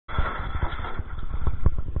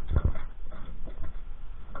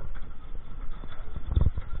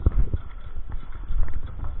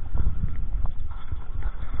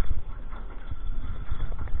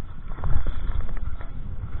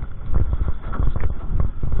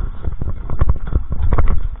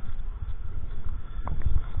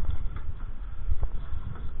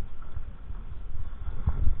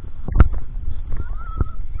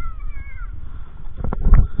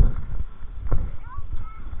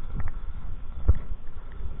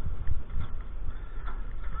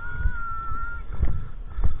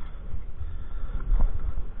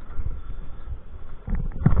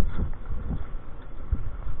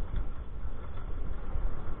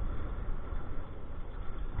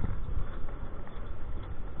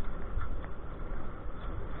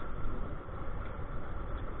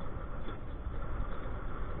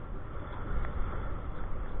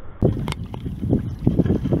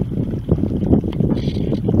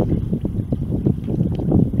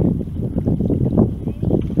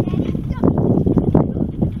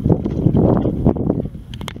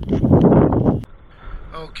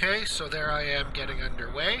Okay, so there I am getting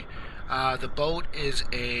underway. The boat is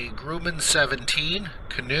a Grumman 17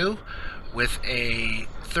 canoe with a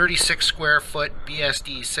 36 square foot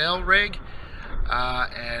BSD sail rig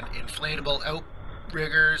and inflatable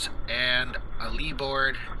outriggers and a lee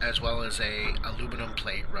board, as well as a aluminum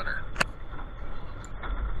plate rudder.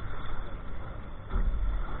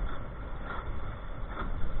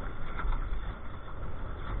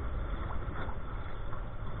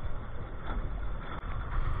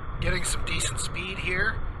 Getting some decent speed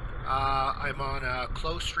here. I'm on a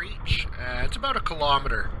close reach. It's about 1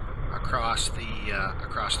 kilometer across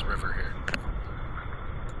the river here.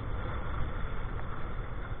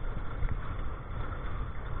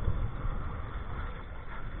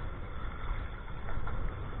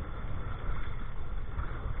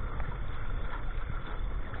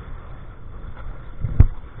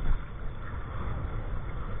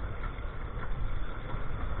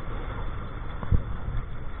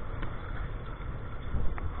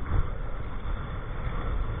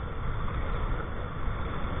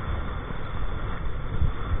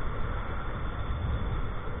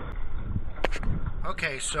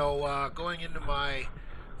 Okay, so going into my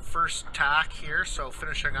first tack here, so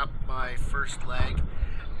finishing up my first leg,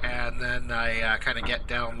 and then I kind of get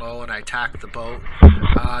down low and I tack the boat.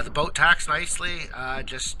 The boat tacks nicely.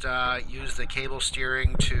 Just use the cable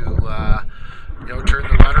steering to turn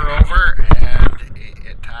the rudder over, and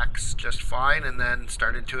it tacks just fine, and then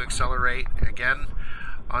started to accelerate again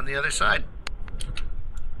on the other side.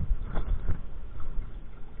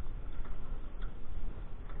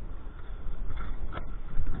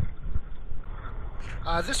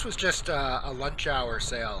 This was just a lunch hour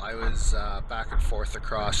sail. I was back and forth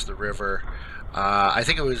across the river. I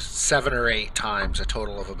think it was 7 or 8 times, a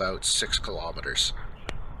total of about 6 kilometers.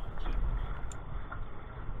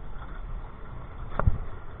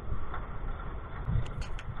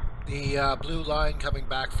 The blue line coming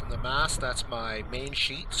back from the mast, that's my main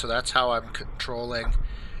sheet, so that's how I'm controlling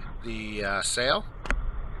the sail.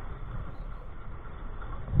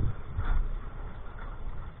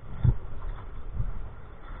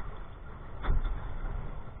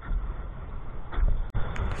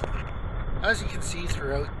 As you can see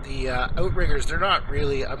throughout the outriggers, they're not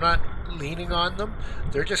really, I'm not leaning on them.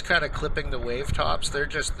 They're just kind of clipping the wave tops. They're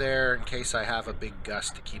just there in case I have a big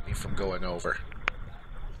gust to keep me from going over.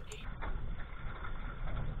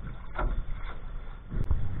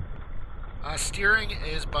 Steering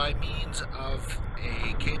is by means of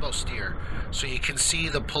a cable steer. So you can see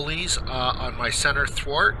the pulleys on my center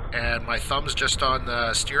thwart, and my thumb's just on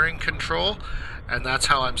the steering control, and that's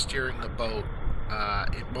how I'm steering the boat.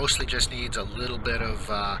 It mostly just needs a little bit of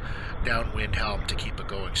downwind helm to keep it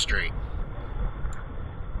going straight.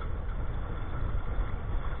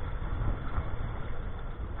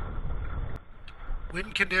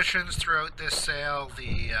 Wind conditions throughout this sail,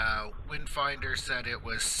 the wind finder said it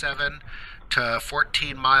was 7 to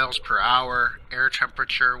 14 miles per hour. Air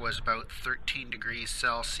temperature was about 13 degrees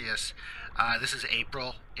Celsius. This is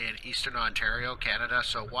April in Eastern Ontario, Canada,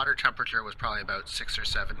 so water temperature was probably about 6 or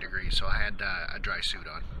 7 degrees, so I had a dry suit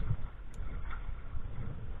on.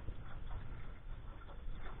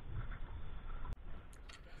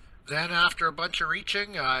 Then after a bunch of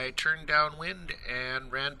reaching, I turned downwind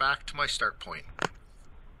and ran back to my start point.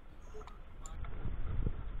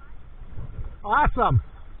 Awesome.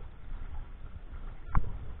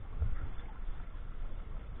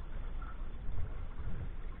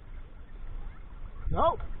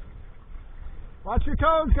 Nope. Watch your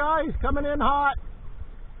toes, guys. Coming in hot.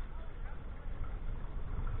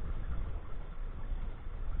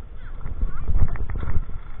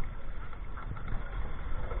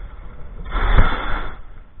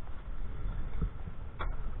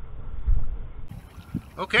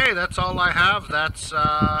 Okay, that's all I have. That's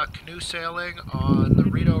canoe sailing on the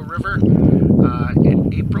Rideau River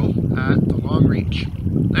in April at the Long Reach.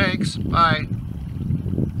 Thanks. Bye.